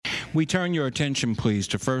We turn your attention, please,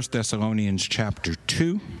 to 1 Thessalonians chapter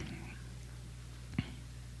 2.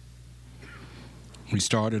 We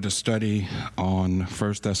started a study on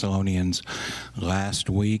 1 Thessalonians last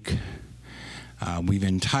week. We've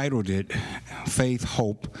entitled it Faith,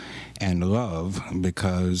 Hope, and Love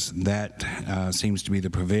because that seems to be the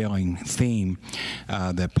prevailing theme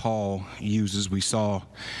that Paul uses. We saw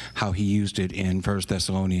how he used it in 1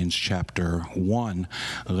 Thessalonians chapter 1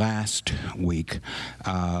 last week.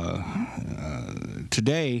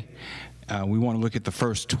 Today, we want to look at the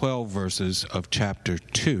first 12 verses of chapter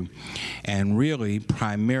 2. And really,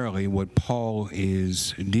 primarily, what Paul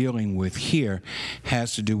is dealing with here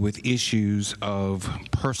has to do with issues of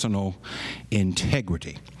personal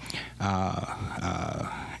integrity.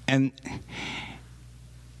 And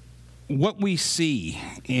what we see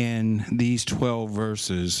in these 12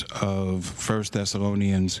 verses of 1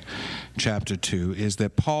 Thessalonians chapter 2 is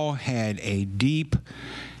that Paul had a deep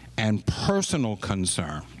and personal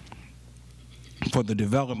concern for the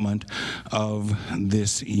development of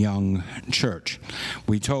this young church.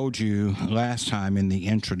 We told you last time in the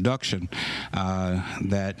introduction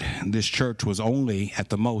that this church was only at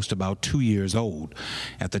the most about 2 years old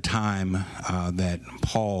at the time that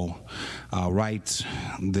Paul writes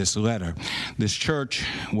this letter. This church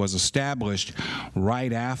was established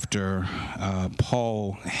right after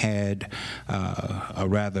Paul had a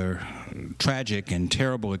rather tragic and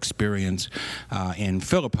terrible experience in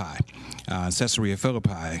Philippi. Caesarea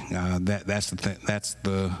Philippi. That's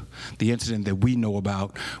the incident that we know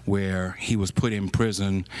about, where he was put in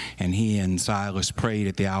prison and he and Silas prayed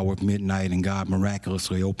at the hour of midnight, and God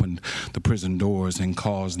miraculously opened the prison doors and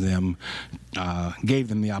gave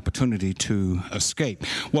them the opportunity to escape.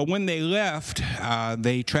 Well, when they left,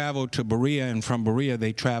 they traveled to Berea, and from Berea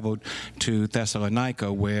they traveled to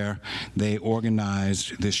Thessalonica, where they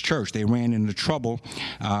organized this church. They ran into trouble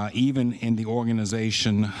even in the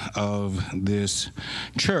organization of this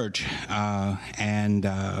church, and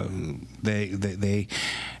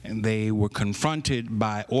they were confronted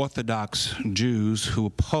by Orthodox Jews who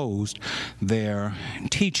opposed their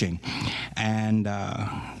teaching, and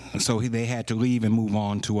so they had to leave and move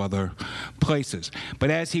on to other places.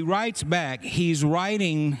 But as he writes back, he's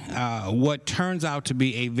writing what turns out to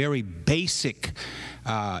be a very basic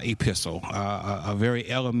epistle, a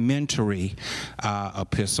very elementary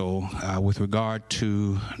epistle with regard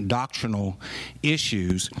to doctrinal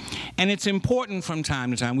issues. And it's important from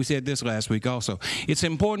time to time, we said this last week also, it's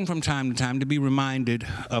important from time to time to be reminded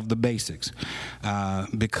of the basics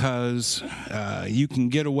because you can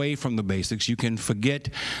get away from the basics, you can forget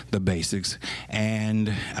the basics,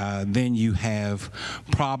 and then you have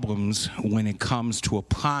problems when it comes to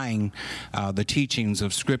applying the teachings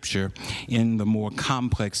of Scripture in the more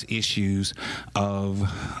complex issues of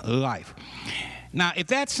life. Now, if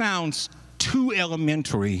that sounds too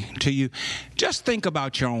elementary to you, just think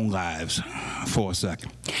about your own lives for a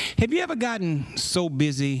second. Have you ever gotten so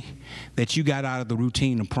busy that you got out of the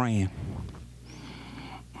routine of praying?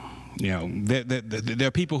 You know, there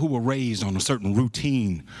are people who were raised on a certain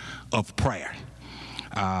routine of prayer.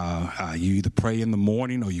 You either pray in the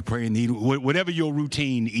morning or you pray in the evening, whatever your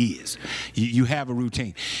routine is. You have a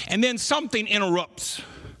routine. And then something interrupts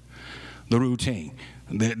the routine.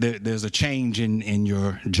 There's a change in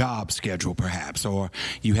your job schedule, perhaps, or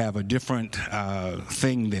you have a different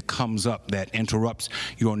thing that comes up that interrupts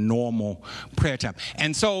your normal prayer time.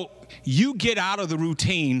 And so you get out of the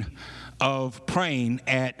routine of praying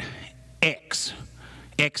at X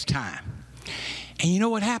time. And you know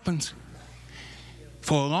what happens?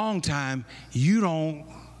 For a long time, you don't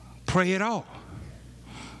pray at all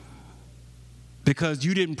because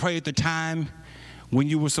you didn't pray at the time when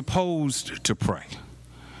you were supposed to pray.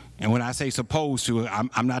 And when I say supposed to,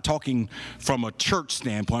 I'm not talking from a church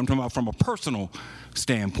standpoint. I'm talking about from a personal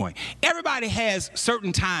standpoint. Everybody has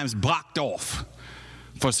certain times blocked off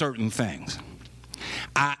for certain things.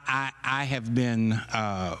 I have been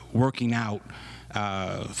working out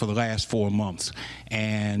for the last 4 months,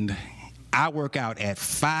 and I work out at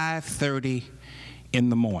 5:30 in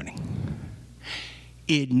the morning.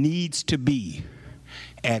 It needs to be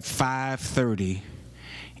at 5:30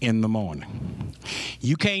 in the morning.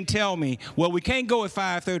 You can't tell me, well, we can't go at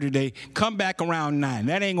 5:30 today, come back around 9.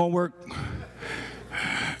 That ain't gonna work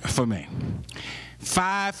for me.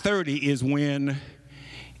 5:30 is when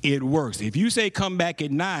it works. If you say come back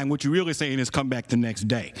at 9, what you're really saying is come back the next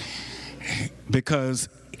day, because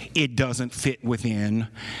it doesn't fit within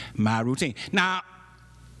my routine. Now,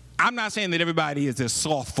 I'm not saying that everybody is as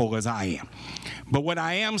slothful as I am, But what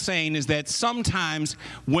I am saying is that sometimes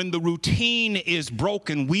when the routine is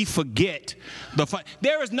broken, we forget the fun.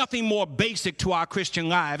 There is nothing more basic to our Christian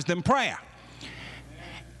lives than prayer.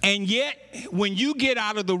 And yet, when you get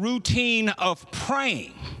out of the routine of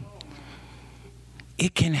praying,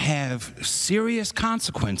 it can have serious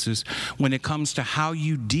consequences when it comes to how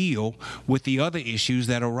you deal with the other issues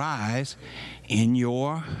that arise in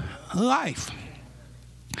your life.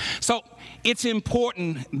 So it's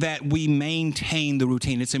important that we maintain the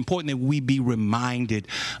routine. It's important that we be reminded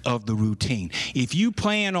of the routine. If you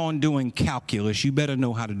plan on doing calculus, you better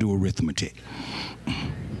know how to do arithmetic.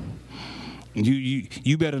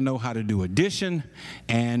 You better know how to do addition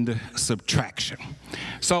and subtraction.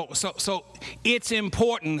 So it's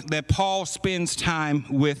important that Paul spends time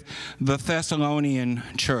with the Thessalonian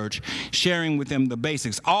church, sharing with them the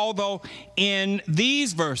basics. Although in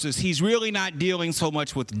these verses, he's really not dealing so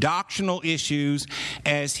much with doctrinal issues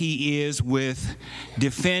as he is with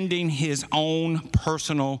defending his own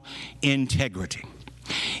personal integrity.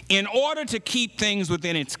 In order to keep things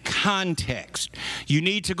within its context, you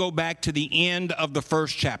need to go back to the end of the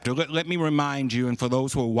first chapter. Let me remind you, and for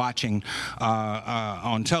those who are watching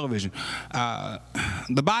on television,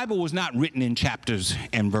 the Bible was not written in chapters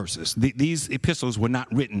and verses. These epistles were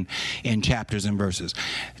not written in chapters and verses.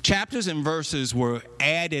 Chapters and verses were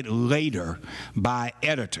added later by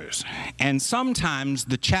editors, and sometimes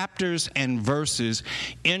the chapters and verses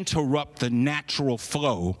interrupt the natural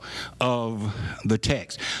flow of the text.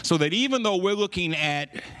 So that even though we're looking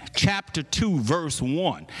at chapter 2, verse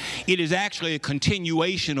 1, it is actually a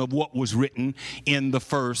continuation of what was written in the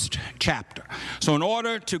first chapter. So in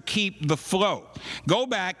order to keep the flow, go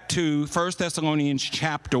back to 1 Thessalonians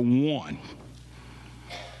chapter 1,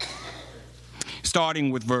 starting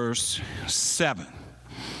with verse 7.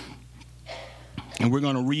 And we're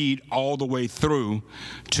going to read all the way through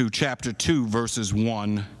to chapter 2, verses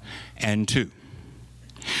 1 and 2.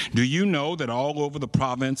 Do you know that all over the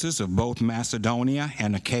provinces of both Macedonia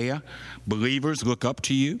and Achaia, believers look up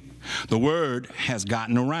to you? The word has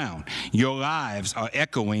gotten around. Your lives are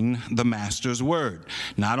echoing the Master's word,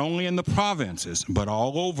 not only in the provinces, but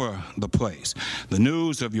all over the place. The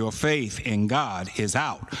news of your faith in God is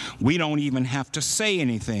out. We don't even have to say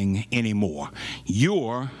anything anymore.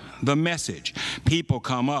 You're the message. People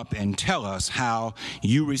come up and tell us how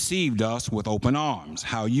you received us with open arms,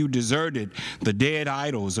 how you deserted the dead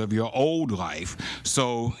idols of your old life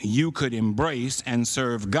so you could embrace and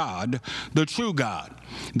serve God, the true God.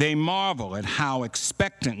 They marvel at how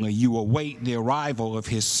expectantly you await the arrival of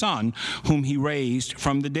his Son, whom he raised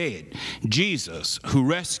from the dead, Jesus, who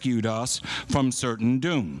rescued us from certain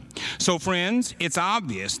doom. So, friends, it's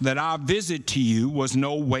obvious that our visit to you was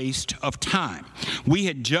no waste of time. We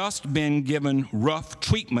had just been given rough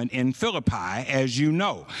treatment in Philippi, as you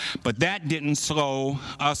know, but that didn't slow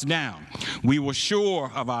us down. We were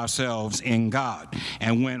sure of ourselves in God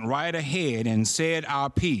and went right ahead and said our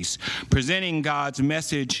piece, presenting God's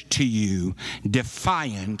message to you,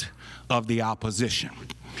 defiant of the opposition.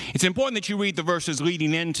 It's important that you read the verses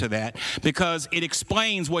leading into that because it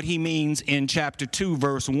explains what he means in chapter 2,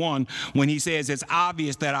 verse 1, when he says it's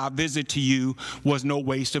obvious that our visit to you was no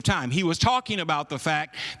waste of time. He was talking about the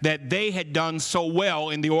fact that they had done so well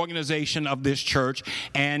in the organization of this church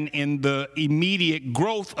and in the immediate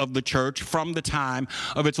growth of the church from the time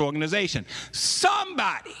of its organization.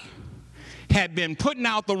 Somebody had been putting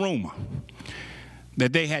out the rumor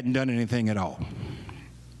that they hadn't done anything at all,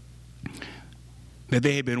 that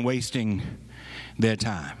they had been wasting their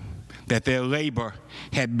time, that their labor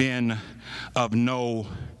had been of no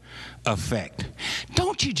effect.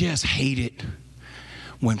 Don't you just hate it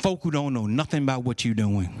when folk who don't know nothing about what you're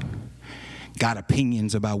doing got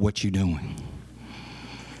opinions about what you're doing?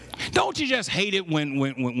 Don't you just hate it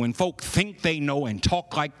when folk think they know and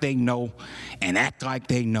talk like they know and act like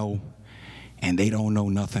they know and they don't know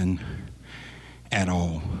nothing at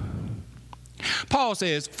all? Paul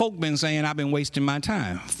says, folk been saying I've been wasting my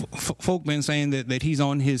time. Folk been saying that he's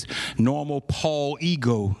on his normal Paul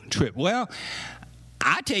ego trip. Well,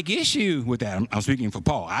 I take issue with that. I'm speaking for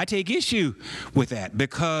Paul. I take issue with that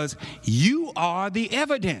because you are the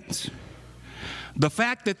evidence. The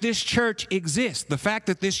fact that this church exists, the fact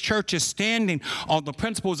that this church is standing on the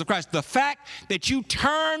principles of Christ, the fact that you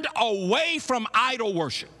turned away from idol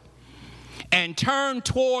worship and turn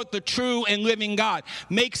toward the true and living God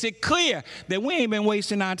makes it clear that we ain't been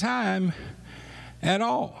wasting our time at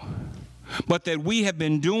all, but that we have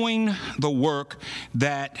been doing the work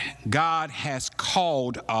that God has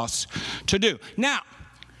called us to do. Now,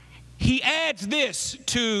 he adds this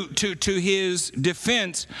to his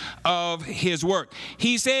defense of his work.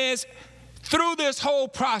 He says, through this whole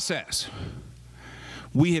process,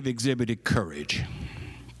 we have exhibited courage.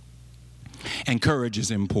 And courage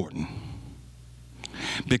is important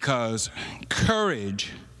because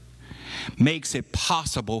courage makes it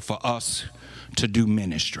possible for us to do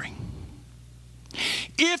ministry.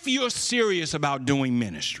 If you're serious about doing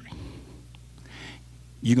ministry,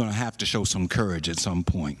 you're going to have to show some courage at some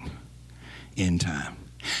point in time.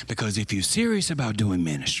 Because if you're serious about doing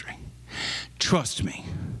ministry, trust me,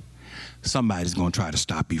 somebody's going to try to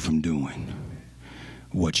stop you from doing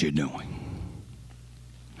what you're doing.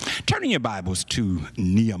 Turn in your Bibles to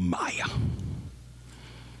Nehemiah.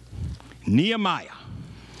 Nehemiah.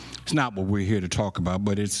 It's not what we're here to talk about,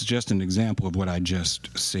 but it's just an example of what I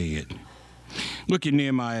just said. Look at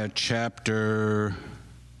Nehemiah chapter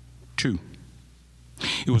 2.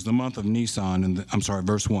 It was the month of Nisan,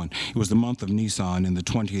 verse 1. It was the month of Nisan in the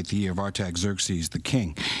 20th year of Artaxerxes the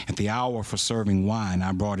king. At the hour for serving wine,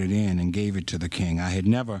 I brought it in and gave it to the king. I had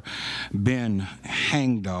never been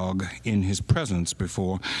hangdog in his presence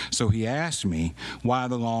before, so he asked me, "Why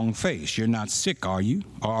the long face? You're not sick, are you?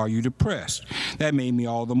 Or are you depressed?" That made me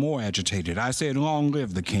all the more agitated. I said, "Long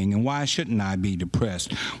live the king, and why shouldn't I be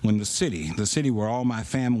depressed when the city where all my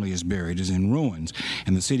family is buried, is in ruins,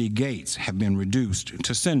 and the city gates have been reduced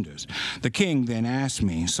to cinders?" The king then asked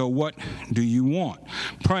me, "So what do you want?"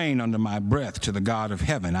 Praying under my breath to the God of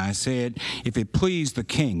heaven, I said, "If it please the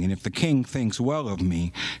king, and if the king thinks well of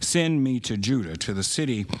me, send me to Judah, to the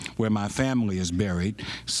city where my family is buried,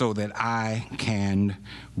 so that I can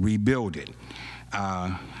rebuild it."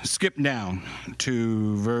 Skip down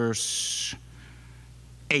to verse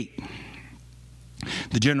 8.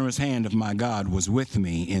 The generous hand of my God was with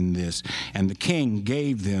me in this, and the king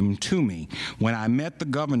gave them to me. When I met the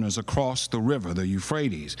governors across the river, the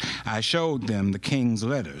Euphrates, I showed them the king's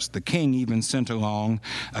letters. The king even sent along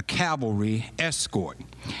a cavalry escort.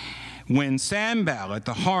 When Sanballat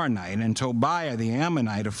the Horonite and Tobiah the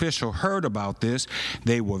Ammonite official heard about this,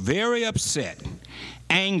 they were very upset,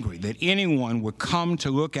 angry that anyone would come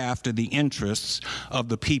to look after the interests of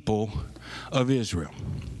the people of Israel.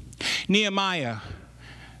 Nehemiah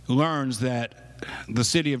learns that the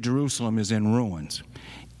city of Jerusalem is in ruins.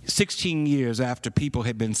 16 years after people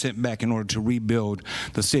had been sent back in order to rebuild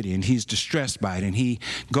the city, and he's distressed by it, and he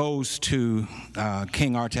goes to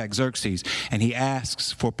King Artaxerxes, and he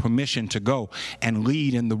asks for permission to go and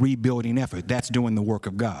lead in the rebuilding effort. That's doing the work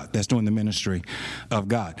of God. That's doing the ministry of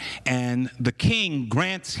God. And the king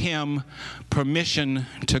grants him permission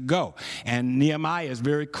to go. And Nehemiah is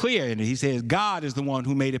very clear, and he says, God is the one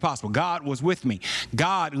who made it possible. God was with me.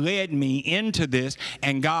 God led me into this,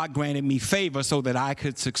 and God granted me favor so that I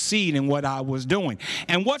could succeed in what I was doing.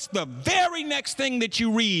 And what's the very next thing that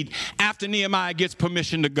you read after Nehemiah gets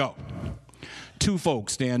permission to go? Two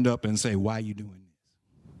folks stand up and say, "Why are you doing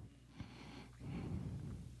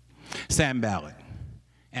this?" Sanballat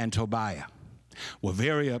and Tobiah were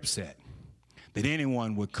very upset that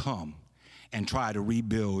anyone would come and try to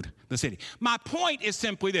rebuild the city. My point is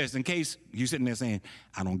simply this, in case you're sitting there saying,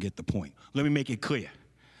 "I don't get the point." Let me make it clear.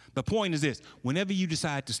 The point is this: whenever you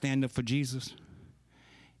decide to stand up for Jesus,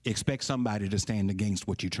 expect somebody to stand against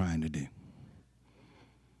what you're trying to do.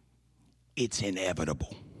 It's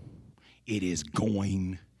inevitable. It is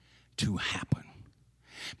going to happen.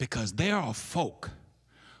 Because there are folk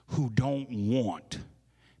who don't want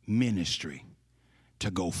ministry to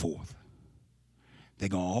go forth. They're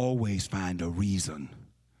going to always find a reason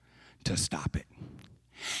to stop it.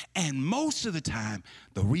 And most of the time,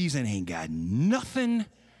 the reason ain't got nothing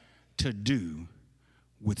to do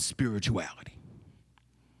with spirituality.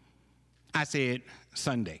 I said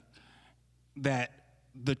Sunday that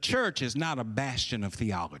the church is not a bastion of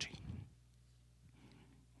theology.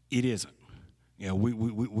 It isn't. You know,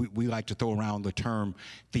 we like to throw around the term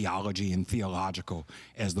theology and theological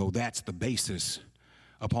as though that's the basis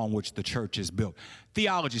upon which the church is built.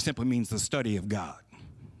 Theology simply means the study of God,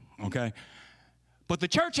 okay? But the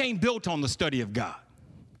church ain't built on the study of God.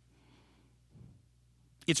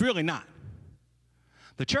 It's really not.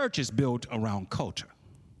 The church is built around culture.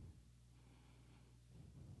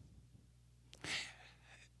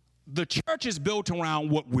 The church is built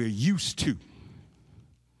around what we're used to.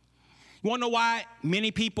 You want to know why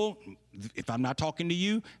many people, if I'm not talking to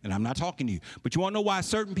you, and I'm not talking to you, but you want to know why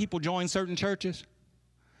certain people join certain churches?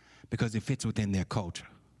 Because it fits within their culture.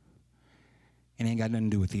 It ain't got nothing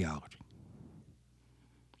to do with theology.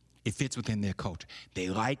 It fits within their culture. They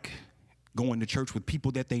like going to church with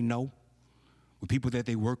people that they know, with people that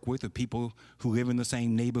they work with people who live in the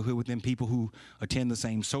same neighborhood with them, people who attend the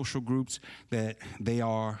same social groups that they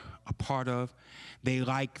are a part of. They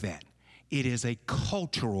like that. It is a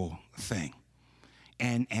cultural thing.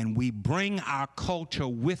 and we bring our culture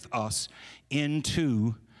with us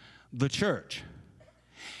into the church.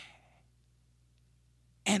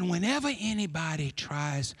 And whenever anybody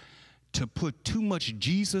tries to put too much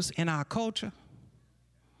Jesus in our culture,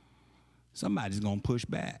 somebody's going to push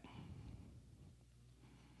back.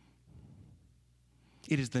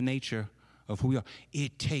 It is the nature of who we are.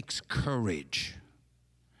 It takes courage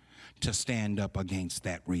to stand up against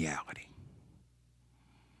that reality.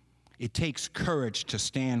 It takes courage to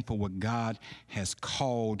stand for what God has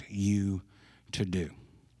called you to do.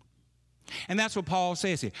 And that's what Paul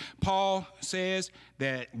says here. Paul says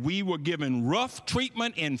that we were given rough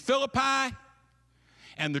treatment in Philippi,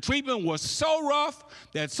 and the treatment was so rough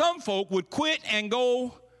that some folk would quit and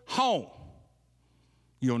go home.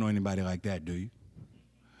 You don't know anybody like that, do you?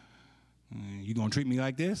 You gonna treat me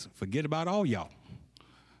like this? Forget about all y'all.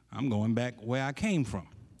 I'm going back where I came from.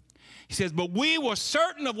 He says, but we were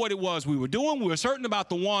certain of what it was we were doing. We were certain about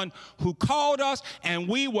the one who called us, and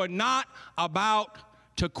we were not about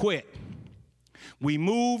to quit. We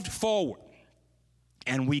moved forward,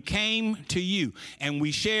 and we came to you, and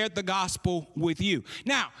we shared the gospel with you.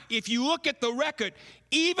 Now, if you look at the record,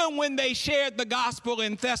 even when they shared the gospel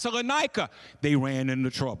in Thessalonica, they ran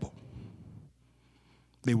into trouble.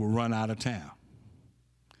 They were run out of town.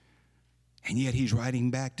 And yet he's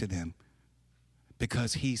writing back to them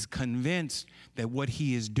because he's convinced that what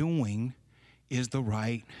he is doing is the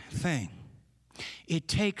right thing. It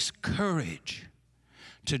takes courage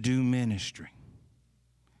to do ministry.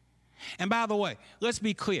 And by the way, let's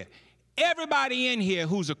be clear. Everybody in here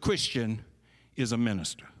who's a Christian is a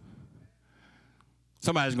minister.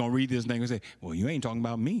 Somebody's going to read this thing and say, well, you ain't talking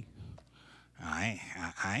about me. I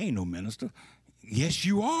ain't no minister. Yes,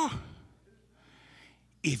 you are.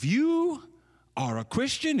 If you are a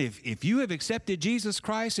Christian, if you have accepted Jesus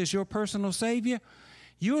Christ as your personal Savior,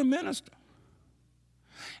 you're a minister.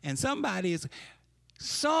 And somebody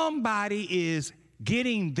is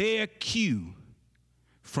getting their cue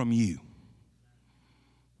from you.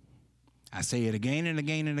 I say it again and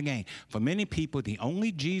again and again. For many people, the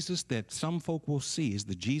only Jesus that some folk will see is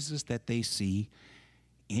the Jesus that they see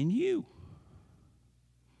in you.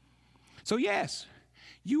 So yes,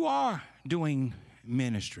 you are doing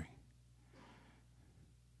ministry.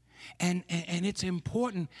 And it's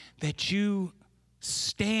important that you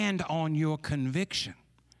stand on your conviction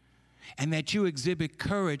and that you exhibit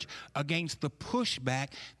courage against the pushback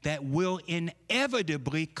that will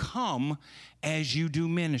inevitably come as you do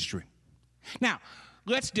ministry. Now,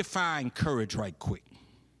 let's define courage right quick.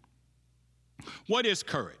 What is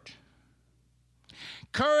courage?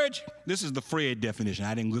 Courage, this is the Fred definition.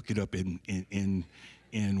 I didn't look it up in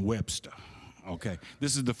Webster. Okay,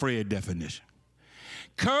 this is the Fred definition.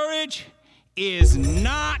 Courage is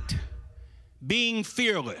not being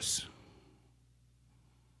fearless,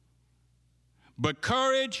 but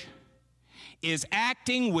courage is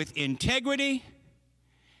acting with integrity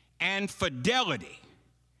and fidelity,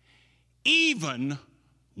 even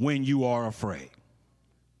when you are afraid.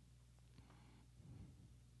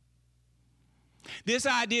 This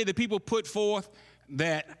idea that people put forth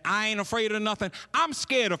that I ain't afraid of nothing, I'm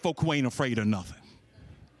scared of folk who ain't afraid of nothing.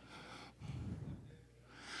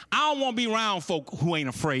 I don't want to be around folk who ain't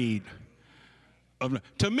afraid of nothing.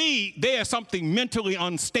 To me, there's something mentally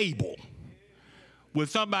unstable with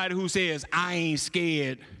somebody who says, I ain't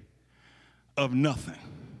scared of nothing.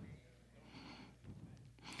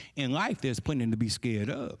 In life, there's plenty to be scared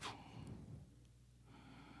of.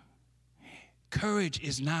 Courage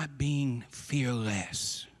is not being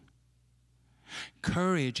fearless.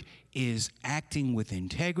 Courage is acting with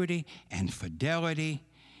integrity and fidelity,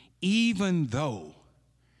 even though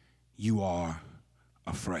you are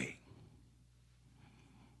afraid.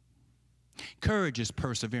 Courage is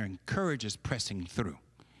persevering. Courage is pressing through.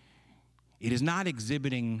 It is not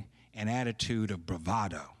exhibiting an attitude of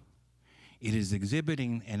bravado. It is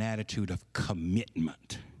exhibiting an attitude of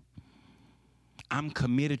commitment. I'm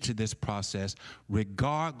committed to this process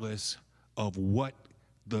regardless of what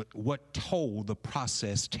toll the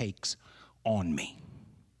process takes on me.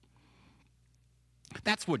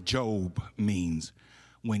 That's what Job means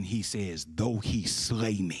when he says, though he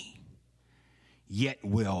slay me, yet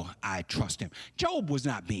will I trust him. Job was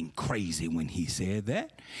not being crazy when he said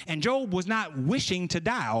that. And Job was not wishing to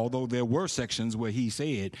die, although there were sections where he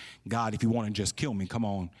said, God, if you want to just kill me, come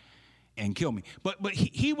on and kill me. But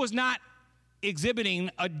he was not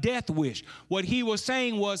exhibiting a death wish. What he was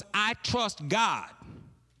saying was, I trust God.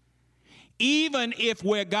 Even if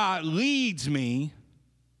where God leads me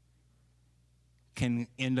can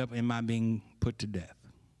end up in my being put to death.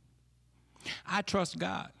 I trust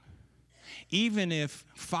God. Even if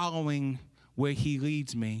following where he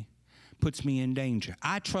leads me puts me in danger.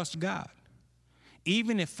 I trust God,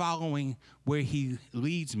 even if following where he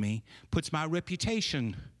leads me puts my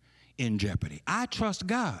reputation in jeopardy. I trust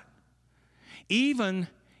God, even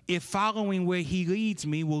if following where he leads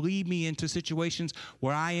me will lead me into situations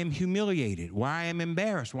where I am humiliated, where I am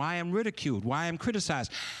embarrassed, where I am ridiculed, where I am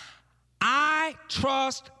criticized. I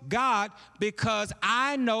trust God because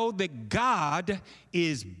I know that God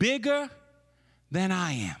is bigger than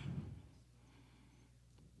I am.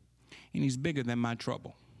 And he's bigger than my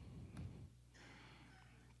trouble.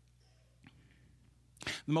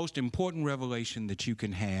 The most important revelation that you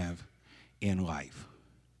can have in life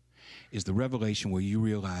is the revelation where you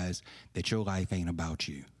realize that your life ain't about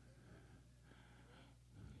you.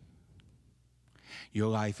 Your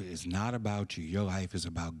life is not about you. Your life is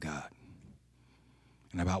about God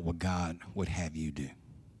and about what God would have you do.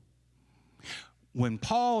 When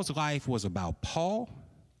Paul's life was about Paul,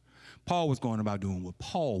 Paul was going about doing what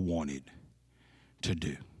Paul wanted to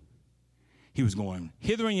do. He was going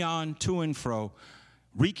hither and yon, to and fro,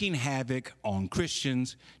 wreaking havoc on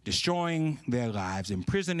Christians, destroying their lives,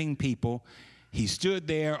 imprisoning people. He stood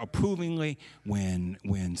there approvingly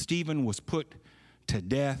when Stephen was put to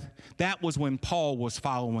death. That was when Paul was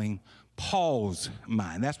following Paul's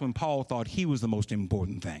mind. That's when Paul thought he was the most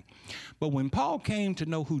important thing. But when Paul came to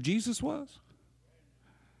know who Jesus was,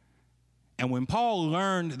 and when Paul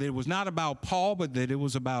learned that it was not about Paul, but that it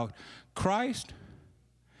was about Christ,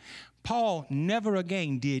 Paul never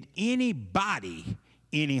again did anybody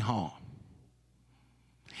any harm.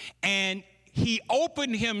 And he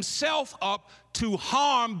opened himself up to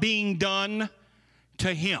harm being done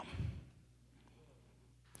to him.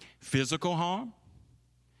 Physical harm,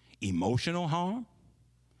 emotional harm,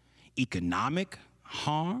 economic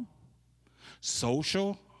harm,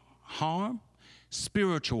 social harm,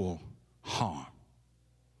 spiritual harm.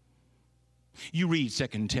 You read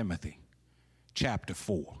 2 Timothy chapter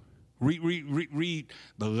 4. Read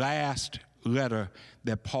the last letter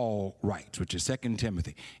that Paul writes, which is 2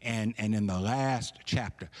 Timothy, and in the last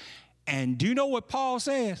chapter. And do you know what Paul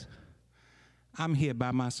says? I'm here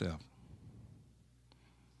by myself.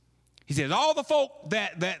 He says, all the folk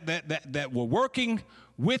that were working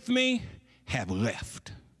with me have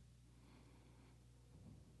left.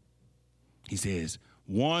 He says,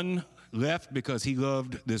 one left because he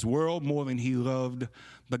loved this world more than he loved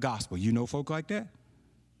the gospel. You know folk like that?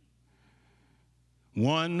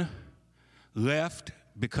 One left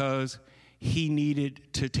because he needed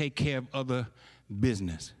to take care of other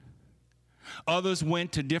business. Others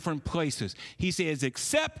went to different places. He says,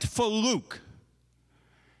 except for Luke,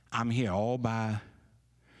 I'm here all by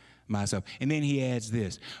myself. And then he adds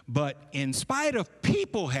this, but in spite of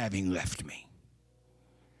people having left me,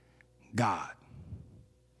 God,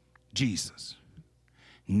 Jesus,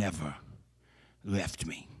 never left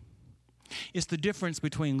me. It's the difference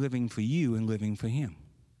between living for you and living for him.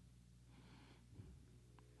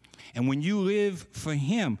 And when you live for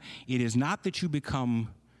him, it is not that you become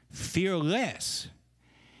fearless.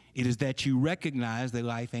 It is that you recognize that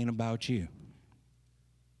life ain't about you.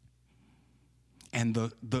 And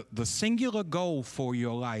the singular goal for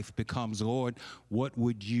your life becomes, Lord, what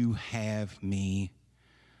would you have me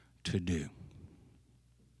to do?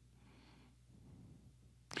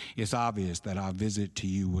 It's obvious that our visit to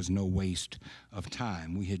you was no waste of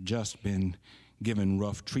time. We had just been given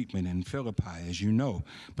rough treatment in Philippi, as you know,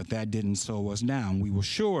 but that didn't slow us down. We were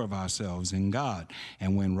sure of ourselves in God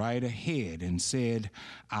and went right ahead and said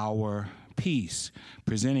our piece,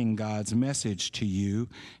 presenting God's message to you,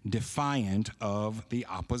 defiant of the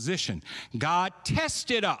opposition. God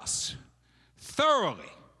tested us thoroughly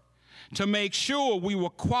to make sure we were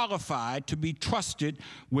qualified to be trusted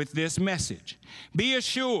with this message. Be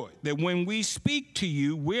assured that when we speak to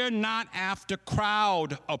you, we're not after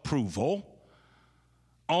crowd approval,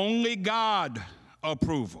 only God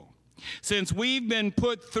approval. Since we've been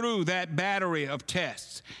put through that battery of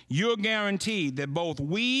tests, you're guaranteed that both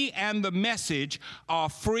we and the message are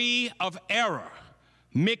free of error,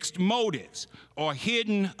 mixed motives, or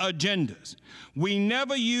hidden agendas. We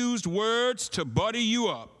never used words to butter you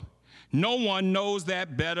up. No one knows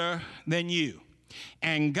that better than you.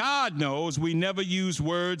 And God knows we never use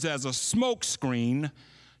words as a smokescreen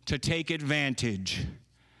to take advantage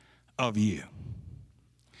of you.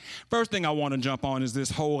 First thing I want to jump on is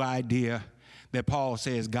this whole idea that Paul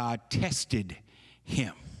says God tested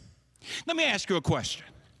him. Let me ask you a question.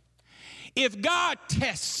 If God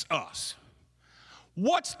tests us,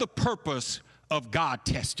 what's the purpose of God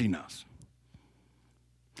testing us?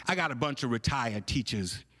 I got a bunch of retired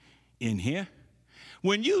teachers in here.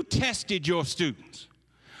 When you tested your students,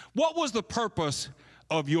 what was the purpose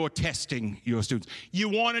of your testing your students. You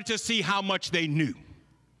wanted to see how much they knew.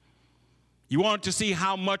 You wanted to see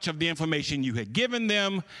how much of the information you had given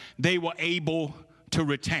them they were able to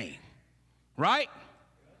retain. Right?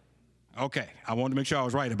 Okay, I wanted to make sure I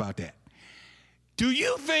was right about that. Do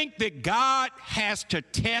you think that God has to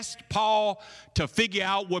test Paul to figure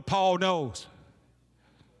out what Paul knows?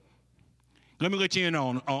 Let me let you in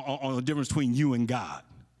on the difference between you and God.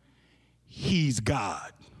 He's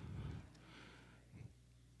God.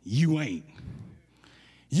 You ain't.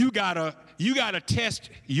 You gotta test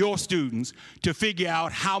your students to figure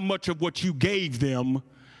out how much of what you gave them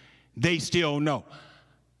they still know.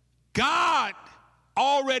 God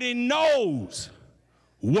already knows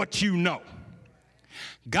what you know.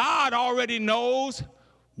 God already knows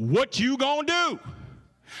what you gonna do.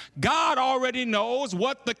 God already knows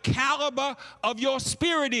what the caliber of your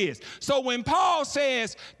spirit is. So when Paul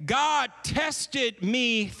says, God tested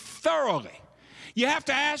me thoroughly, you have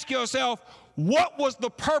to ask yourself, what was the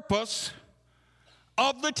purpose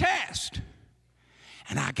of the test?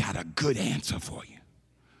 And I got a good answer for you.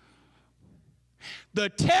 The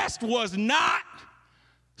test was not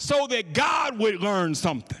so that God would learn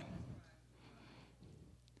something.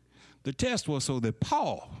 The test was so that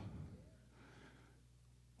Paul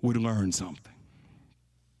would learn something.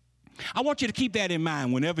 I want you to keep that in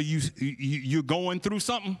mind whenever you're going through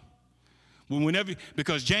something.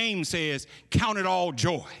 Because James says, count it all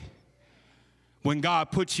joy when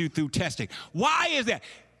God puts you through testing. Why is that?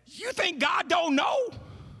 You think God don't know?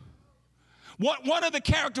 One of the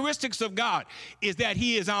characteristics of God is that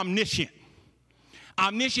he is omniscient.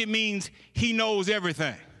 Omniscient means he knows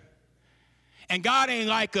everything. And God ain't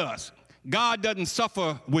like us. God doesn't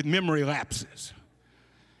suffer with memory lapses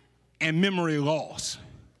and memory loss.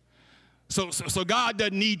 So God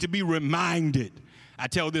doesn't need to be reminded. I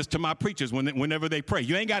tell this to my preachers whenever they pray.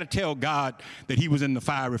 You ain't got to tell God that he was in the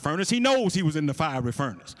fiery furnace. He knows he was in the fiery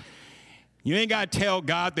furnace. You ain't got to tell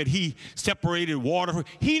God that he separated water.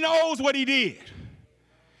 He knows what he did.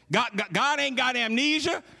 God ain't got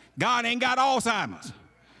amnesia. God ain't got Alzheimer's.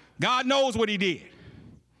 God knows what he did.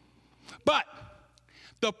 But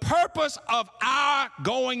the purpose of our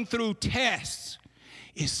going through tests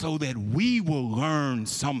is so that we will learn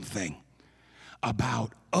something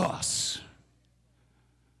about us.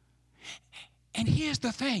 And here's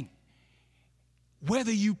the thing.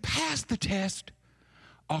 Whether you pass the test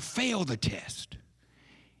or fail the test,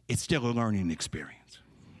 it's still a learning experience.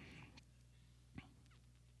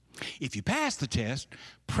 If you pass the test,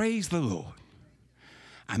 praise the Lord.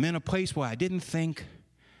 I'm in a place where I didn't think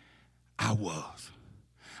I was.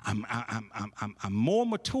 I'm more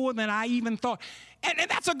mature than I even thought. And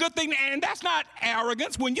that's a good thing, and that's not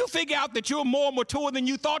arrogance. When you figure out that you're more mature than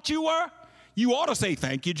you thought you were, you ought to say,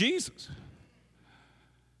 thank you, Jesus.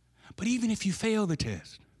 But even if you fail the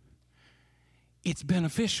test, it's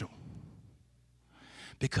beneficial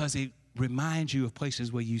because it reminds you of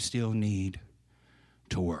places where you still need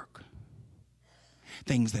to work,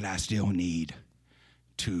 things that I still need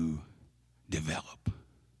to develop.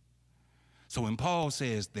 So when Paul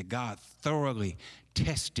says that God thoroughly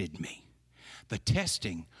tested me, the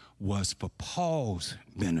testing was for Paul's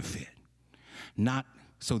benefit, not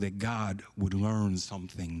so that God would learn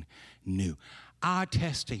something new. Our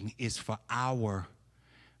testing is for our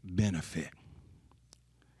benefit.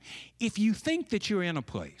 If you think that you're in a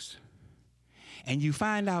place and you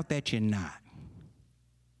find out that you're not,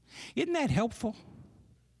 isn't that helpful?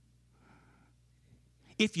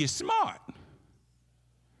 If you're smart,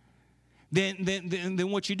 then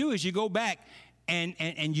what you do is you go back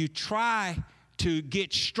and you try to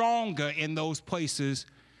get stronger in those places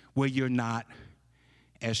where you're not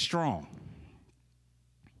as strong.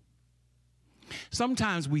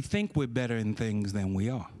 Sometimes we think we're better in things than we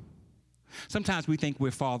are. Sometimes we think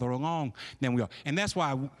we're farther along than we are. And that's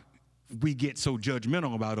why we get so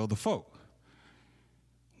judgmental about other folk.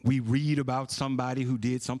 We read about somebody who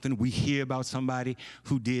did something. We hear about somebody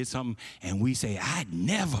who did something. And we say, I'd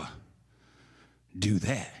never do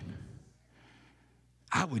that.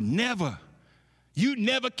 I would never. You'd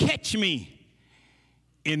never catch me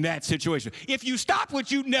in that situation. If you stop with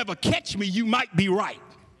you'd never catch me, you might be right.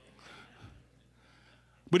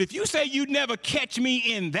 But if you say you'd never catch me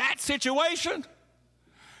in that situation,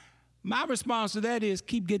 my response to that is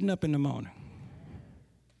keep getting up in the morning.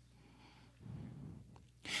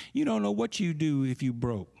 You don't know what you do if you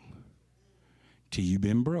broke till you've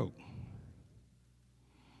been broke.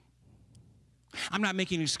 I'm not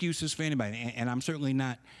making excuses for anybody, and I'm certainly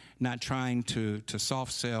not trying to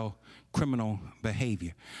soft sell criminal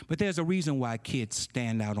behavior. But there's a reason why kids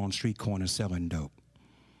stand out on street corners selling dope.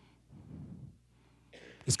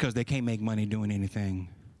 It's because they can't make money doing anything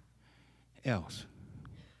else.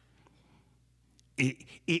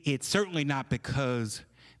 It's certainly not because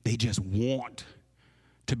they just want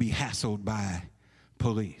to be hassled by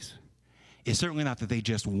police. It's certainly not that they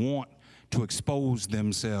just want to expose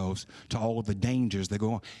themselves to all of the dangers that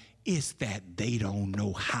go on. It's that they don't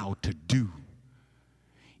know how to do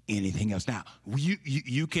anything else. Now,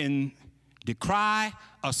 you can decry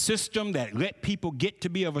a system that let people get to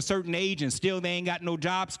be of a certain age and still they ain't got no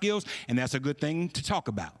job skills, and that's a good thing to talk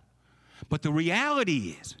about. But the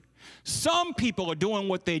reality is, some people are doing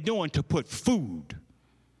what they're doing to put food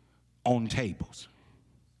on tables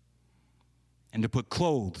and to put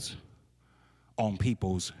clothes on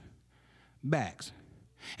people's backs.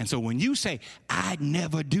 And so when you say, I'd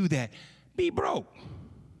never do that, be broke.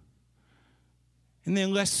 And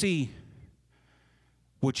then let's see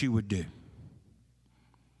what you would do.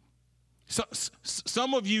 So,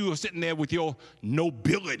 some of you are sitting there with your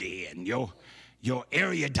nobility and your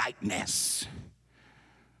eruditeness.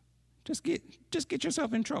 Just get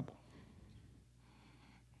yourself in trouble.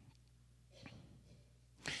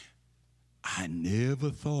 I never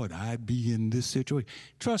thought I'd be in this situation.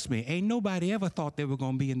 Trust me, ain't nobody ever thought they were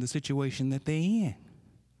going to be in the situation that they're in.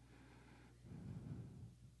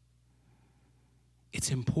 It's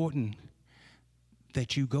important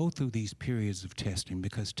that you go through these periods of testing,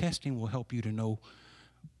 because testing will help you to know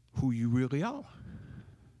who you really are.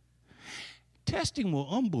 Testing will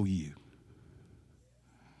humble you.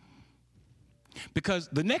 Because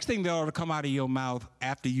the next thing that ought to come out of your mouth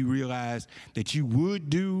after you realize that you would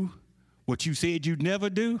do what you said you'd never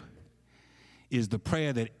do is the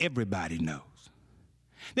prayer that everybody knows.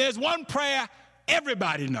 There's one prayer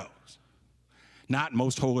everybody knows. Not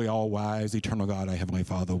most holy, all-wise, eternal God, our Heavenly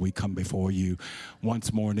Father, we come before you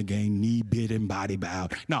once more and again, knee bit and body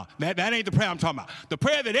bowed. No, that ain't the prayer I'm talking about. The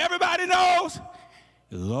prayer that everybody knows,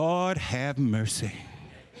 Lord have mercy.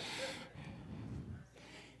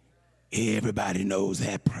 Everybody knows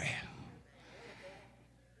that prayer.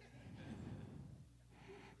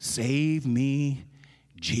 Save me,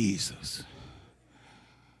 Jesus.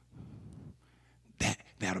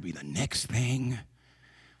 That'll be the next thing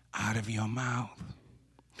out of your mouth.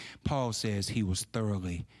 Paul says he was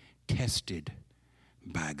thoroughly tested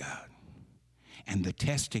by God. And the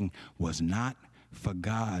testing was not for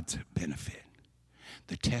God's benefit.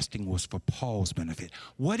 The testing was for Paul's benefit.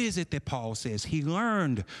 What is it that Paul says he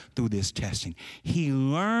learned through this testing? He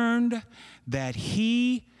learned that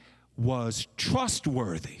he was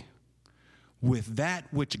trustworthy with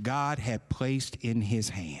that which God had placed in his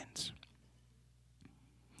hands.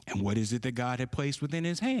 And what is it that God had placed within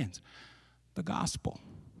his hands? The gospel.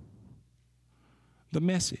 The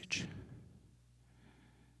message.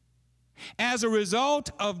 As a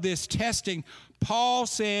result of this testing, Paul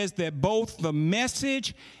says that both the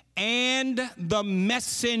message and the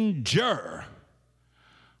messenger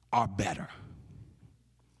are better.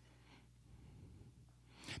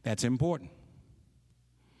 That's important.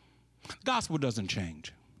 The gospel doesn't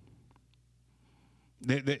change.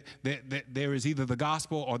 There is either the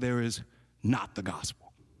gospel or there is not the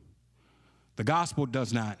gospel. The gospel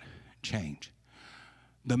does not change.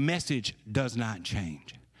 The message does not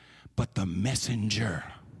change. But the messenger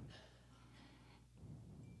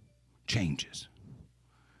changes.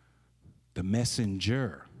 The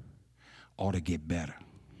messenger ought to get better.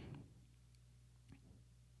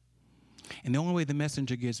 And the only way the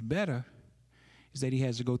messenger gets better is that he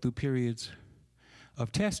has to go through periods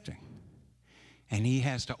of testing. And he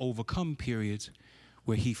has to overcome periods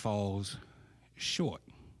where he falls short.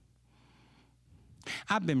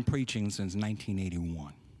 I've been preaching since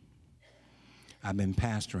 1981. I've been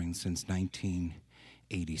pastoring since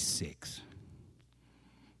 1986.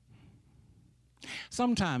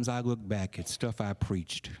 Sometimes I look back at stuff I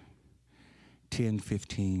preached 10,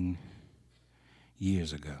 15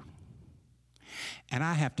 years ago. And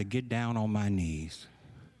I have to get down on my knees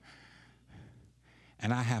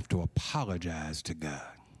and I have to apologize to God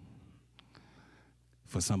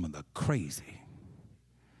for some of the crazy,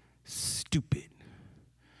 stupid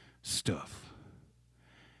stuff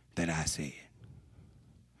that I said.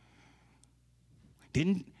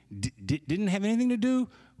 Didn't have anything to do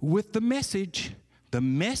with the message. The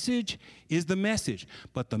message is the message,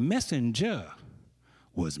 but the messenger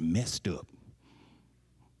was messed up.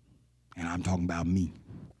 And I'm talking about me.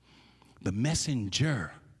 The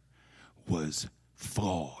messenger was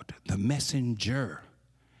flawed. The messenger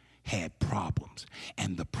had problems,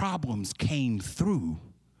 and the problems came through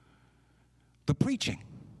the preaching.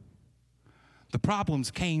 The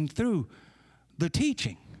problems came through the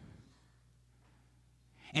teaching.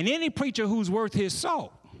 And any preacher who's worth his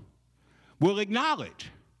salt will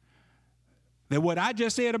acknowledge that what I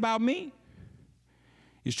just said about me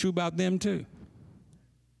is true about them too.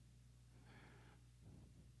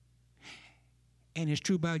 And it's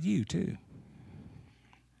true about you too.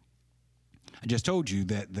 I just told you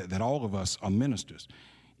that all of us are ministers.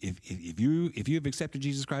 If you have accepted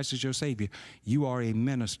Jesus Christ as your Savior, you are a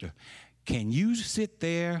minister. Can you sit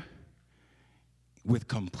there with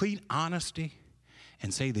complete honesty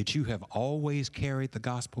and say that you have always carried the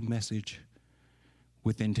gospel message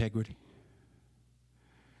with integrity?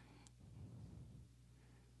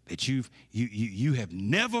 That you have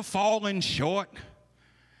never fallen short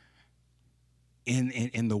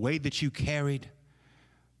in the way that you carried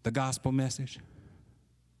the gospel message?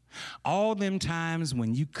 All them times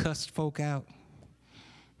when you cussed folk out,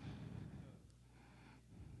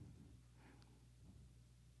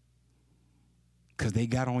 because they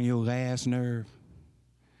got on your last nerve.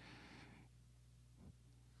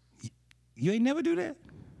 You ain't never do that?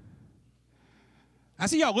 I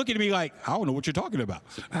see y'all looking at me like, I don't know what you're talking about.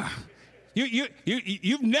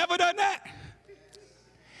 You've never done that?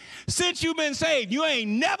 Since you've been saved, you ain't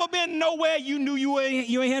never been nowhere you knew you ain't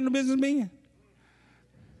had no business being?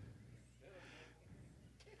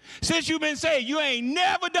 Since you've been saved, you ain't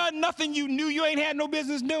never done nothing you knew you ain't had no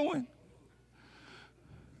business doing?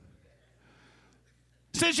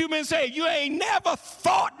 Since you've been saved, you ain't never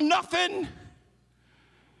thought nothing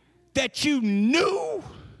that you knew?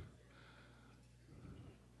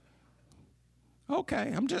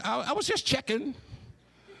 Okay, I was just checking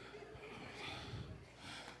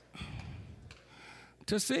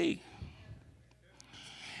to see.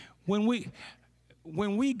 When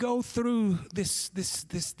we go through this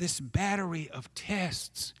battery of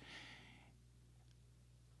tests,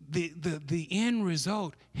 the end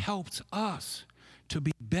result helps us to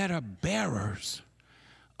be better bearers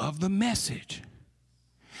of the message.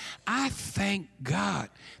 I thank God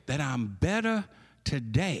that I'm better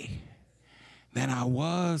today than I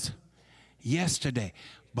was yesterday.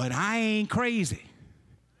 But I ain't crazy.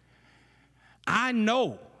 I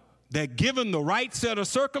know that given the right set of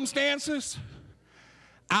circumstances,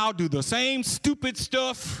 I'll do the same stupid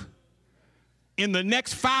stuff in the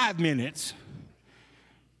next 5 minutes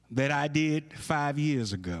that I did 5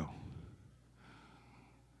 years ago.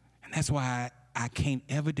 And that's why I can't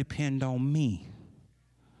ever depend on me.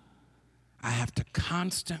 I have to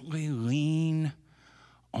constantly lean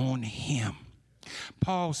on him.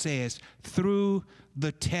 Paul says, through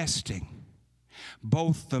the testing,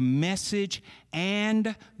 both the message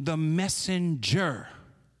and the messenger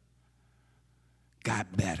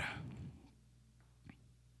got better.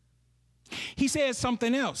 He says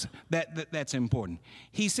something else that's important.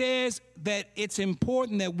 He says that it's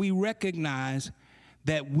important that we recognize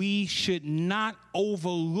that we should not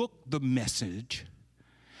overlook the message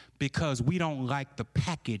because we don't like the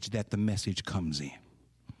package that the message comes in.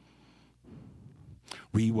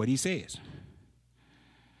 Read what he says.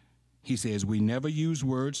 He says, we never use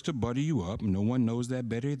words to butter you up. No one knows that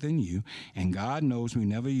better than you. And God knows we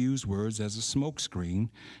never use words as a smokescreen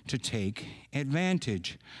to take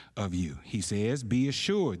advantage of you. He says, be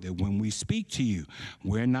assured that when we speak to you,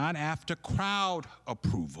 we're not after crowd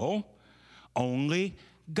approval, only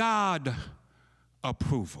God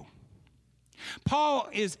approval. Paul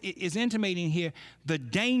is intimating here the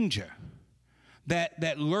danger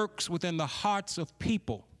that lurks within the hearts of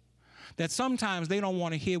people, that sometimes they don't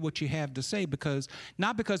want to hear what you have to say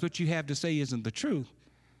not because what you have to say isn't the truth,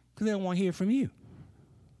 because they don't want to hear from you.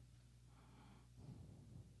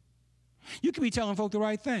 You could be telling folk the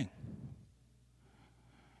right thing,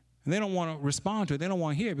 and they don't want to respond to it. They don't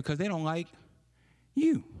want to hear it because they don't like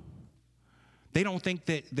you. They don't think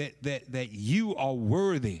that you are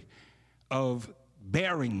worthy of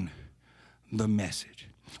bearing the message.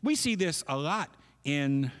 We see this a lot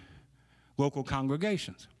in local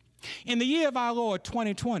congregations. In the year of our Lord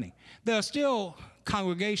 2020, there are still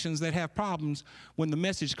congregations that have problems when the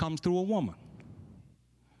message comes through a woman,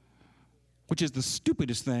 which is the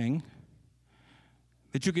stupidest thing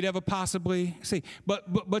that you could ever possibly see.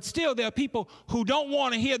 But still, there are people who don't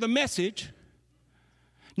want to hear the message,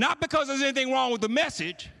 not because there's anything wrong with the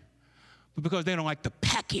message, but because they don't like the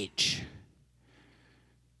package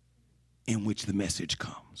in which the message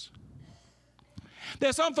comes.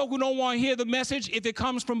 There's some folk who don't want to hear the message if it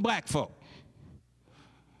comes from black folk.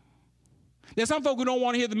 There's some folk who don't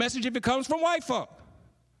want to hear the message if it comes from white folk.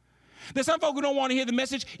 There's some folk who don't want to hear the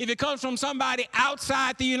message if it comes from somebody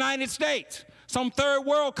outside the United States, some third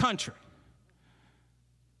world country.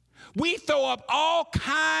 We throw up all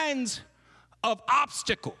kinds of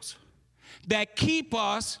obstacles that keep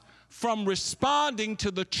us from responding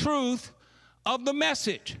to the truth of the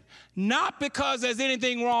message. Not because there's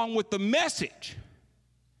anything wrong with the message,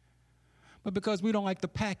 but because we don't like the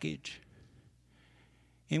package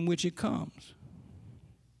in which it comes.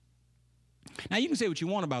 Now, you can say what you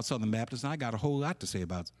want about Southern Baptists, and I got a whole lot to say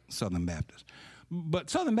about Southern Baptists. But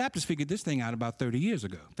Southern Baptists figured this thing out about 35 years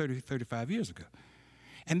ago.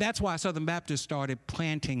 And that's why Southern Baptists started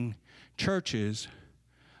planting churches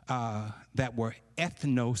that were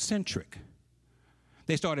ethnocentric.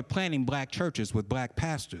 They started planting black churches with black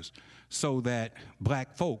pastors so that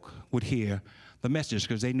black folk would hear the message,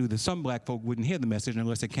 because they knew that some black folk wouldn't hear the message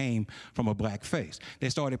unless it came from a black face. They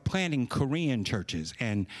started planting Korean churches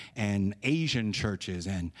and Asian churches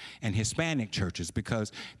and Hispanic churches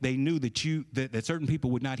because they knew that certain people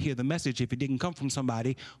would not hear the message if it didn't come from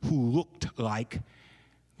somebody who looked like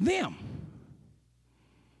them.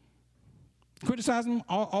 Criticize them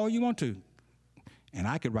all you want to. And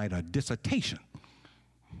I could write a dissertation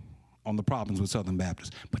on the problems with Southern Baptists.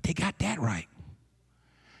 But they got that right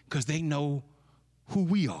because they know who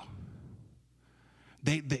we are.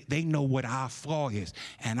 They know what our flaw is.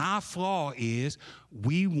 And our flaw is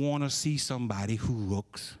we want to see somebody who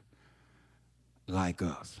looks like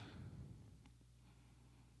us.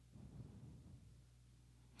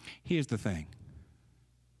 Here's the thing.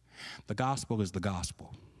 The gospel is the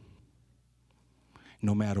gospel,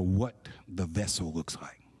 no matter what the vessel looks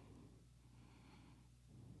like.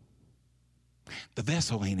 The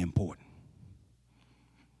vessel ain't important.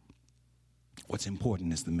 What's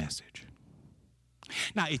important is the message.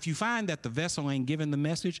 Now, if you find that the vessel ain't giving the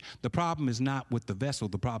message, the problem is not with the vessel,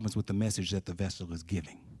 the problem is with the message that the vessel is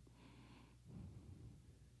giving.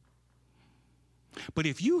 But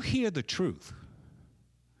if you hear the truth,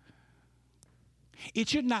 it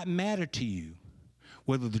should not matter to you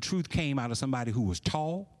whether the truth came out of somebody who was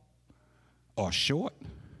tall or short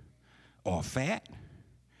or fat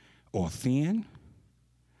or thin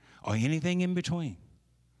or anything in between.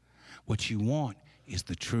 What you want is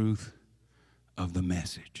the truth of the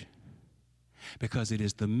message. Because it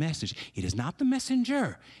is the message. It is not the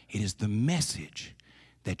messenger. It is the message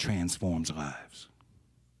that transforms lives.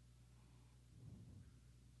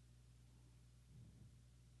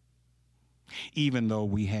 Even though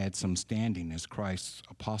we had some standing as Christ's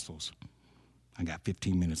apostles, I got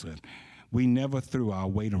 15 minutes left, we never threw our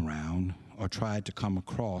weight around or tried to come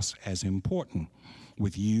across as important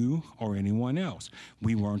with you or anyone else.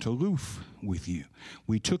 We weren't aloof with you.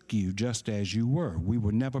 We took you just as you were. We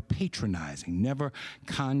were never patronizing, never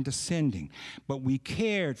condescending, but we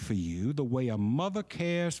cared for you the way a mother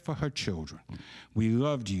cares for her children. We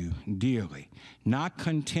loved you dearly, not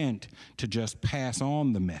content to just pass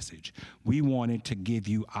on the message. We wanted to give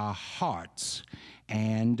you our hearts,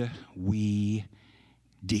 and we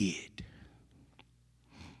did.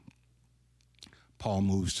 Paul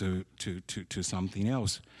moves to something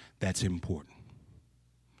else that's important.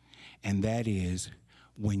 And that is,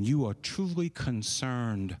 when you are truly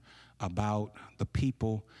concerned about the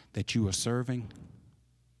people that you are serving,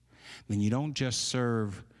 then you don't just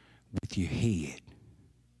serve with your head.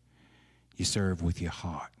 You serve with your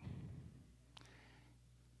heart.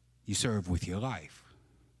 You serve with your life.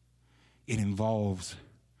 It involves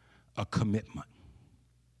a commitment.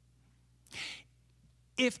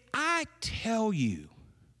 If I tell you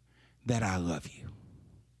that I love you,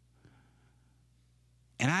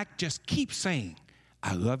 and I just keep saying,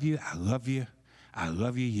 I love you, I love you, I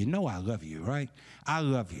love you, you know I love you, right? I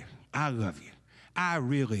love you, I love you, I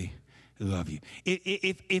really love you.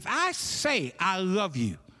 If I say I love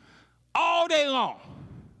you all day long,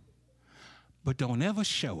 but don't ever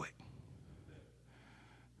show it,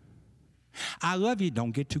 I love you,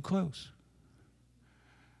 don't get too close.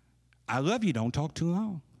 I love you, don't talk too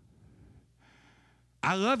long.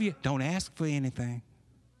 I love you, don't ask for anything.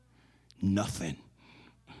 Nothing.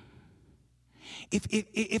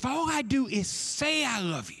 If all I do is say I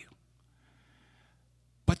love you,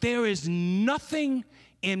 but there is nothing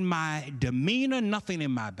in my demeanor, nothing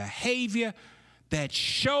in my behavior that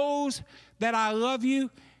shows that I love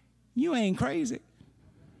you, you ain't crazy.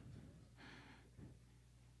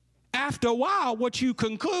 After a while, what you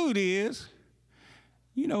conclude is,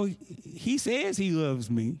 you know, he says he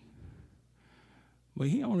loves me, but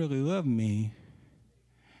he don't really love me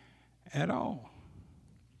at all.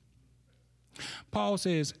 Paul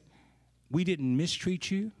says, we didn't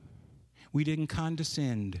mistreat you. We didn't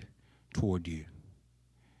condescend toward you.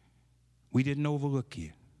 We didn't overlook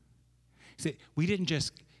you. He said, we didn't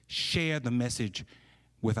just share the message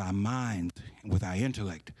with our minds, with our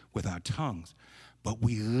intellect, with our tongues, but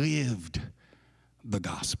we lived the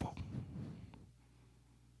gospel.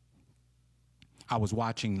 I was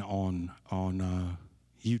watching on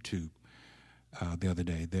YouTube the other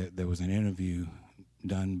day. There was an interview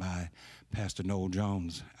done by Pastor Noel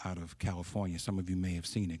Jones out of California. Some of you may have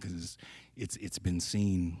seen it because it's been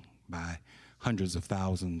seen by hundreds of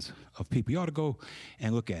thousands of people. You ought to go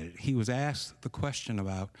and look at it. He was asked the question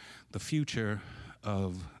about the future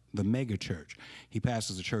of the mega church. He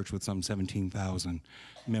pastors a church with some 17,000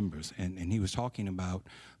 members, and he was talking about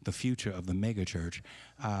the future of the mega church.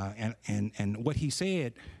 And what he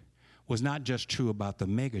said was not just true about the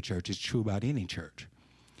mega church, it's true about any church.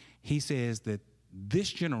 He says that this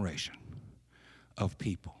generation of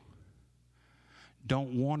people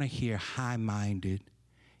don't want to hear high-minded,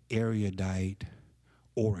 erudite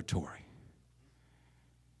oratory.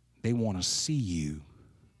 They want to see you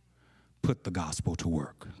put the gospel to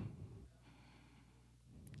work.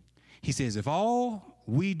 He says, if all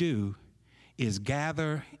we do is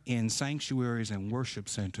gather in sanctuaries and worship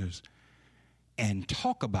centers and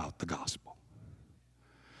talk about the gospel,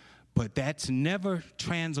 but that's never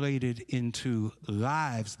translated into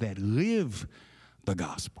lives that live the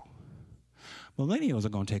gospel, millennials are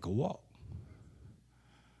going to take a walk,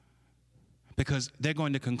 because they're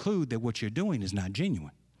going to conclude that what you're doing is not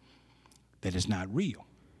genuine, that it's not real.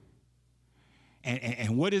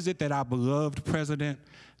 And what is it that our beloved president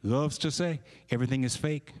loves to say? Everything is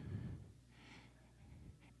fake.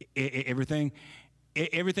 Everything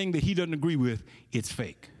that he doesn't agree with, it's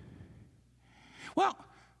fake. Well,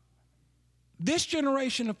 this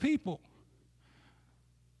generation of people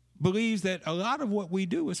believes that a lot of what we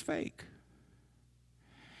do is fake.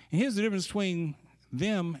 And here's the difference between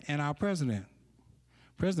them and our president.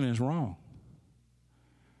 The president is wrong.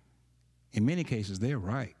 In many cases, they're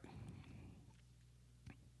right.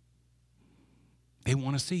 They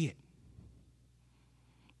want to see it.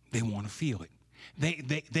 They want to feel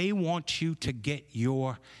it. They want you to get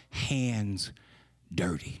your hands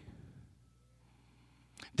dirty.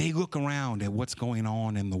 They look around at what's going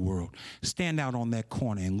on in the world. Stand out on that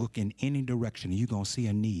corner and look in any direction, and you're going to see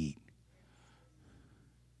a need.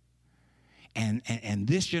 And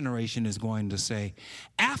this generation is going to say,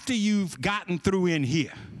 after you've gotten through in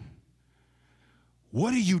here,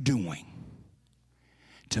 what are you doing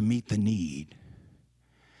to meet the need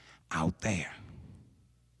out there?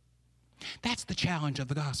 That's the challenge of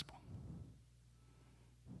the gospel.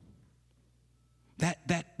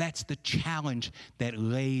 That's the challenge that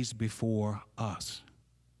lays before us.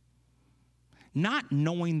 Not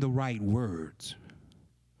knowing the right words,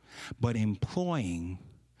 but employing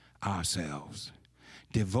ourselves,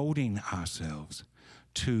 devoting ourselves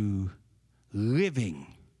to living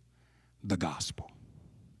the gospel.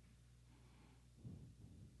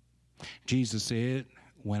 Jesus said,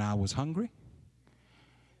 when I was hungry,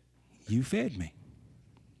 you fed me.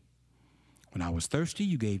 When I was thirsty,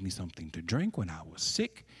 you gave me something to drink. When I was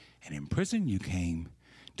sick and in prison, you came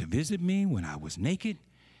to visit me. When I was naked,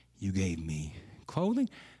 you gave me clothing.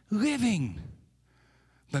 Living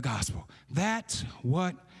the gospel. That's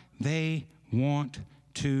what they want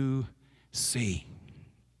to see.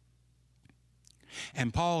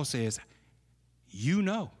 And Paul says, you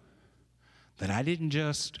know that I didn't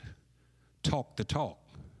just talk the talk,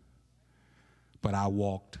 but I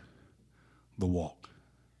walked the walk.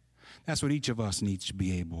 That's what each of us needs to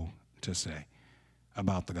be able to say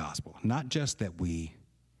about the gospel. Not just that we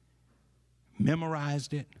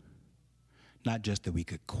memorized it, not just that we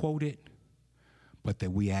could quote it, but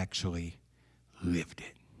that we actually lived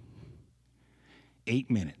it.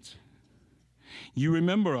 8 minutes. You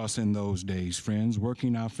remember us in those days, friends,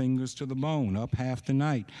 working our fingers to the bone, up half the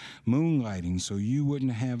night, moonlighting, so you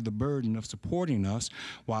wouldn't have the burden of supporting us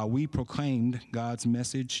while we proclaimed God's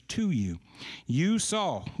message to you. You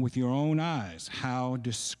saw with your own eyes how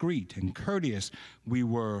discreet and courteous we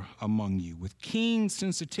were among you, with keen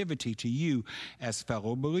sensitivity to you as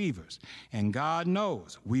fellow believers. And God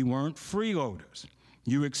knows we weren't freeloaders.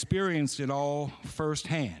 You experienced it all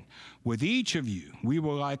firsthand. With each of you, we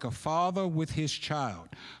were like a father with his child,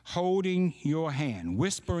 holding your hand,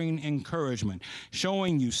 whispering encouragement,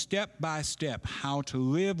 showing you step by step how to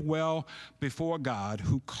live well before God,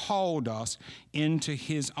 who called us into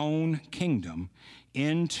his own kingdom,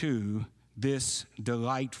 into this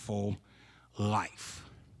delightful life.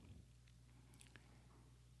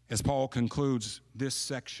 As Paul concludes this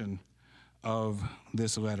section of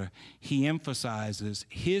this letter, he emphasizes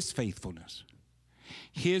his faithfulness,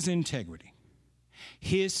 his integrity,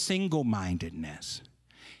 his single-mindedness,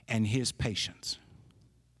 and his patience.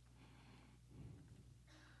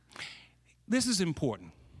 This is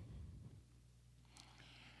important.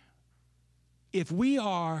 If we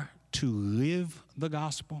are to live the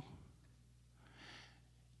gospel,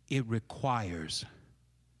 it requires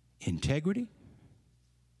integrity,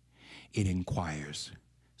 it requires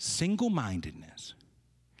single-mindedness,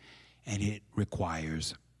 and it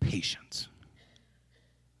requires patience.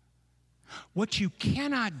 What you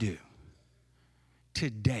cannot do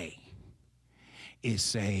today is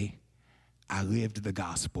say, I lived the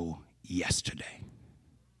gospel yesterday,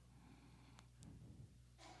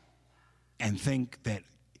 and think that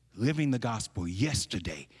living the gospel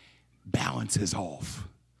yesterday balances off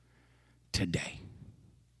today.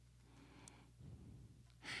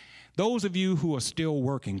 Those of you who are still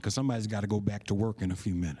working, because somebody's got to go back to work in a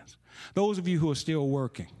few minutes. Those of you who are still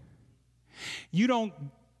working, you don't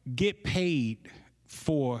get paid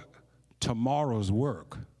for tomorrow's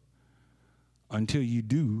work until you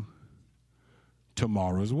do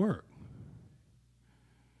tomorrow's work.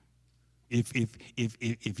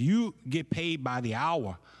 If you get paid by the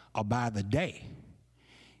hour or by the day,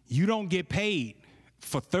 you don't get paid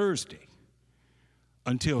for Thursday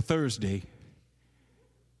until Thursday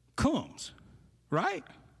comes, right?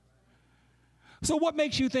 So what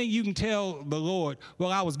makes you think you can tell the Lord,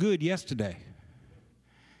 well, I was good yesterday,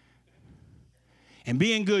 and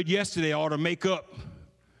being good yesterday ought to make up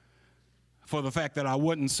for the fact that I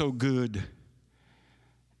wasn't so good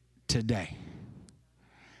today?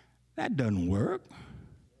 That doesn't work,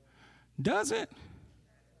 does it?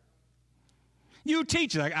 You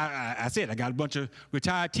teachers, I said I got a bunch of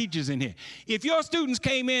retired teachers in here. If your students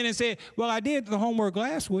came in and said, well, I did the homework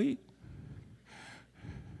last week,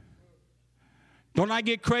 don't I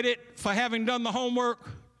get credit for having done the homework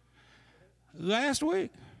last week?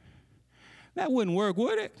 That wouldn't work,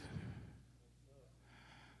 would it?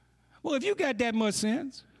 Well, if you got that much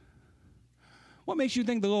sense, what makes you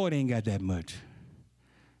think the Lord ain't got that much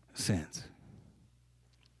sense?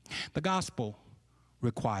 The gospel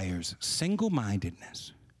requires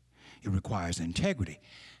single-mindedness. It requires integrity.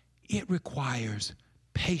 It requires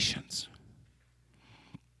patience,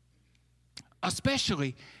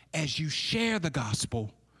 especially as you share the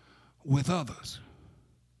gospel with others.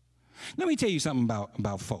 Let me tell you something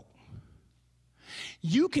about folk.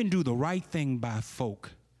 You can do the right thing by folk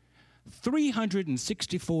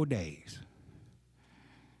 364 days.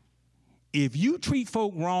 If you treat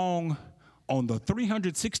folk wrong on the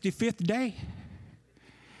 365th day,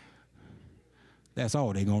 that's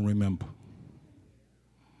all they're going to remember.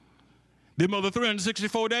 Them other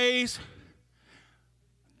 364 days,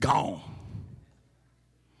 gone.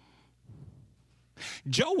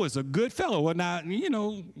 Joe was a good fellow. Well, now,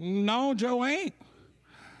 no, Joe ain't.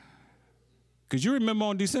 Because you remember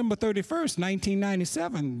on December 31st,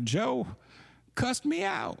 1997, Joe cussed me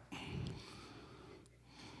out.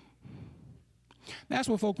 That's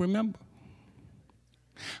what folk remember.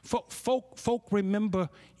 Folk remember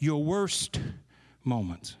your worst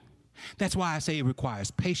moments. That's why I say it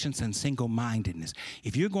requires patience and single-mindedness.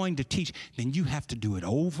 If you're going to teach, then you have to do it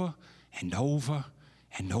over and over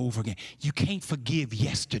and over again. You can't forgive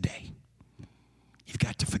yesterday. You've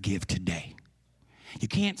got to forgive today. You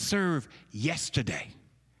can't serve yesterday.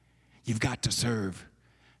 You've got to serve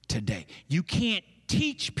today. You can't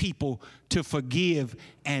teach people to forgive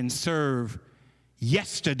and serve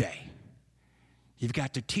yesterday. You've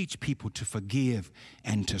got to teach people to forgive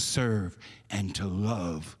and to serve and to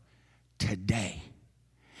love today,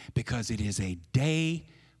 because it is a day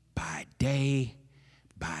by day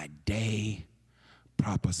by day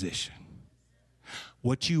proposition.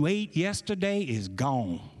 What you ate yesterday is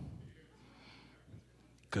gone,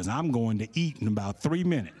 because I'm going to eat in about 3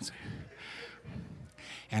 minutes.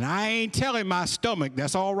 And I ain't telling my stomach,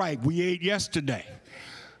 that's all right, we ate yesterday.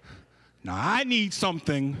 Now I need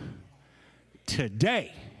something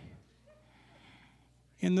today.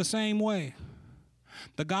 In the same way,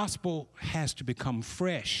 the gospel has to become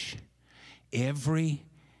fresh every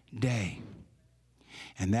day.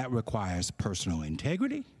 And that requires personal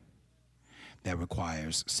integrity. That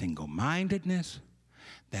requires single-mindedness.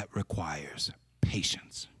 That requires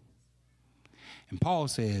patience. And Paul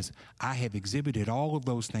says, I have exhibited all of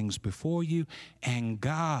those things before you, and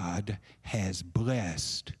God has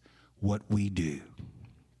blessed what we do.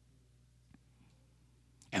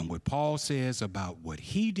 And what Paul says about what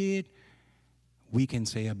he did, we can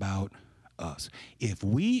say about us. If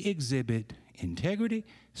we exhibit integrity,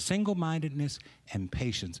 single-mindedness, and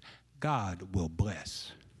patience, God will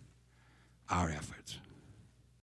bless our efforts.